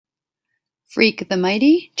Freak the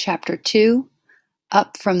Mighty, Chapter 2,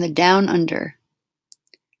 Up from the Down Under.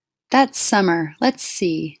 That summer, let's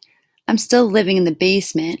see. I'm still living in the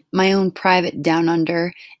basement, my own private down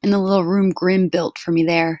under, in the little room Grim built for me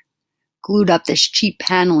there. Glued up this cheap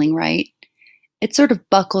paneling, right? It sort of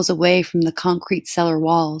buckles away from the concrete cellar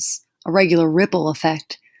walls, a regular ripple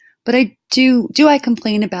effect. But do I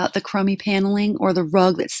complain about the crummy paneling or the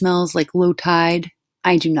rug that smells like low tide?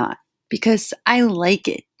 I do not, because I like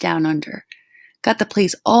it down under. Got the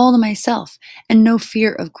place all to myself, and no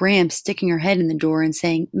fear of Gram sticking her head in the door and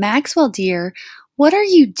saying, "Maxwell, dear, what are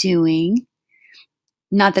you doing?"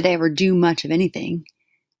 Not that I ever do much of anything.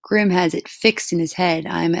 Grim has it fixed in his head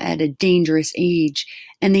I'm at a dangerous age,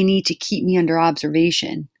 and they need to keep me under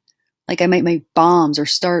observation. Like I might make bombs or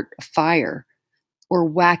start a fire, or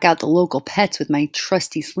whack out the local pets with my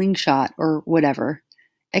trusty slingshot, or whatever.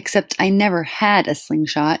 Except I never had a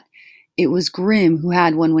slingshot. It was Grim who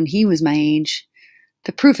had one when he was my age.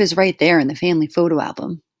 The proof is right there in the family photo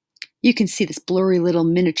album. You can see this blurry little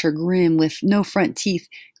miniature Grim with no front teeth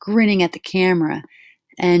grinning at the camera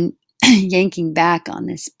and yanking back on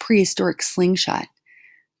this prehistoric slingshot.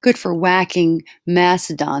 Good for whacking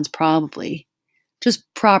mastodons, probably.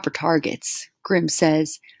 Just proper targets, Grim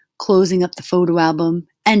says, closing up the photo album.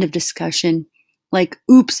 End of discussion. Like,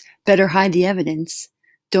 oops, better hide the evidence.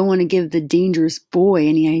 Don't want to give the dangerous boy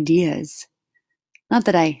any ideas. Not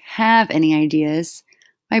that I have any ideas.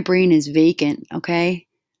 My brain is vacant, okay?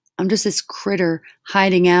 I'm just this critter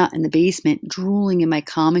hiding out in the basement, drooling in my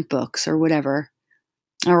comic books or whatever.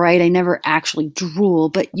 All right, I never actually drool,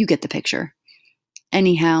 but you get the picture.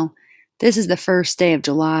 Anyhow, this is the first day of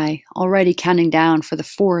July, already counting down for the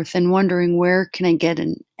 4th and wondering where can I get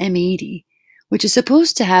an M80, which is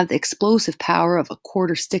supposed to have the explosive power of a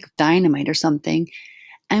quarter stick of dynamite or something,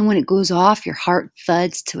 and when it goes off, your heart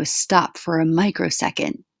thuds to a stop for a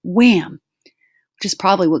microsecond. Wham! Which is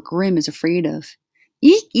probably what Grim is afraid of.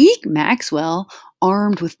 Eek, eek, Maxwell,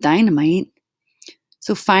 armed with dynamite.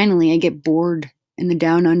 So finally I get bored in the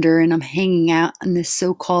down under and I'm hanging out in this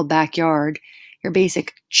so-called backyard, your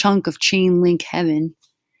basic chunk of chain link heaven.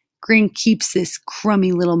 Grim keeps this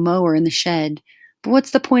crummy little mower in the shed. But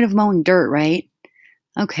what's the point of mowing dirt, right?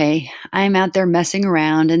 Okay, I'm out there messing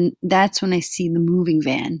around, and that's when I see the moving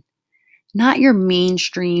van. Not your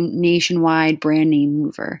mainstream nationwide brand name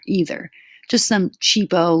mover, either. Just some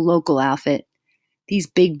cheapo local outfit. These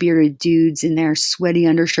big bearded dudes in their sweaty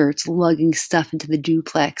undershirts lugging stuff into the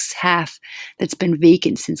duplex, half that's been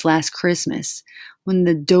vacant since last Christmas, when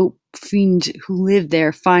the dope fiend who lived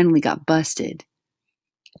there finally got busted.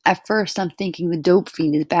 At first, I'm thinking the dope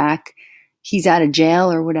fiend is back. He's out of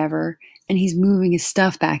jail or whatever, and he's moving his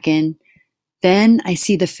stuff back in. Then I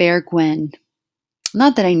see the fair Gwen.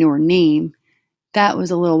 Not that I knew her name. That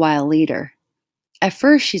was a little while later. At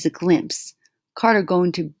first, she's a glimpse. Carter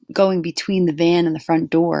going between the van and the front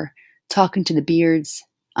door, talking to the beards.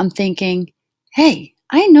 I'm thinking, hey,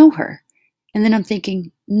 I know her. And then I'm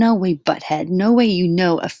thinking, no way, butthead. No way you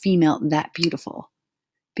know a female that beautiful.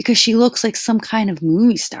 Because she looks like some kind of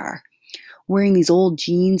movie star. Wearing these old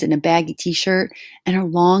jeans and a baggy t-shirt, and her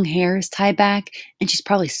long hair is tied back, and she's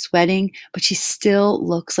probably sweating, but she still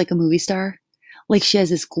looks like a movie star. Like she has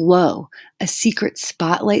this glow, a secret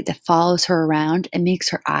spotlight that follows her around and makes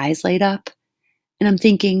her eyes light up. And I'm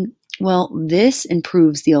thinking, well, this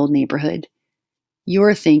improves the old neighborhood.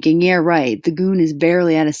 You're thinking, yeah, right, the goon is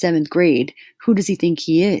barely out of 7th grade. Who does he think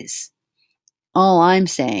he is? All I'm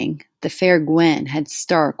saying, the fair Gwen had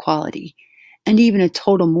star quality, and even a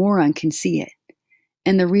total moron can see it.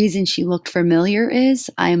 And the reason she looked familiar is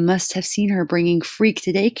I must have seen her bringing Freak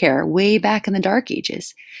to daycare way back in the dark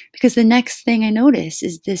ages, because the next thing I notice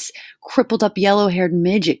is this crippled up yellow-haired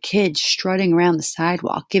midget kid strutting around the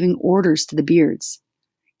sidewalk giving orders to the beards.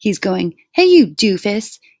 He's going, "Hey you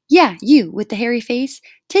doofus, yeah, you with the hairy face,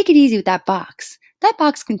 take it easy with that box. That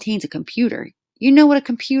box contains a computer. You know what a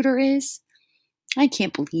computer is?" I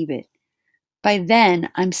can't believe it. By then,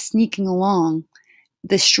 I'm sneaking along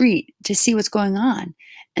the street to see what's going on.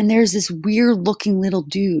 And there's this weird-looking little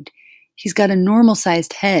dude. He's got a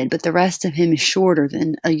normal-sized head, but the rest of him is shorter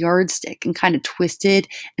than a yardstick and kind of twisted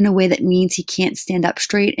in a way that means he can't stand up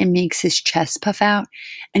straight and makes his chest puff out.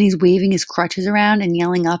 And he's waving his crutches around and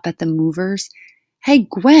yelling up at the movers. "Hey,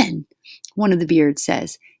 Gwen," one of the beards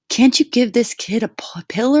says, "can't you give this kid a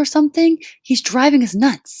pill or something? He's driving us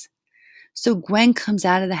nuts." So Gwen comes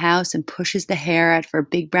out of the house and pushes the hair out of her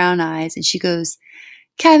big brown eyes, and she goes,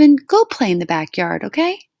 "Kevin, go play in the backyard,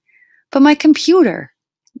 okay? But my computer."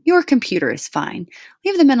 "Your computer is fine.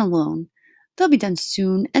 Leave the men alone. They'll be done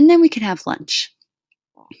soon, and then we can have lunch."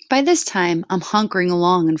 By this time, I'm hunkering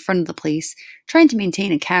along in front of the place, trying to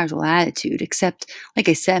maintain a casual attitude, except, like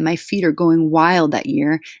I said, my feet are going wild that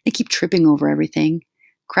year. They keep tripping over everything.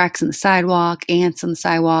 Cracks in the sidewalk, ants on the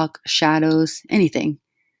sidewalk, shadows, anything.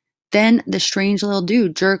 Then the strange little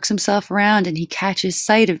dude jerks himself around and he catches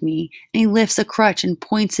sight of me and he lifts a crutch and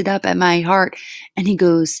points it up at my heart and he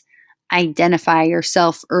goes, "Identify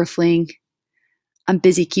yourself, earthling." I'm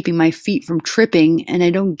busy keeping my feet from tripping and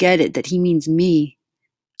I don't get it that he means me.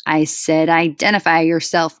 I said, "Identify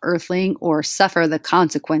yourself, earthling, or suffer the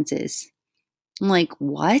consequences." I'm like,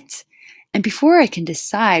 what? And before I can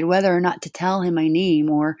decide whether or not to tell him my name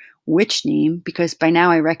or which name, because by now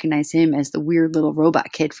I recognize him as the weird little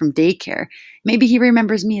robot kid from daycare, maybe he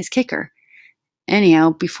remembers me as Kicker.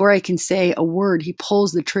 Anyhow, before I can say a word, he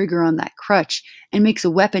pulls the trigger on that crutch and makes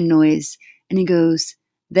a weapon noise, and he goes,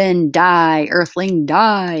 "Then die, earthling,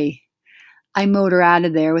 die." I motor out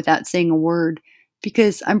of there without saying a word,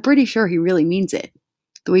 because I'm pretty sure he really means it.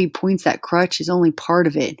 The way he points that crutch is only part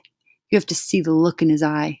of it. You have to see the look in his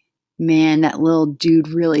eye. Man, that little dude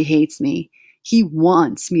really hates me. He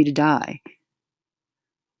wants me to die.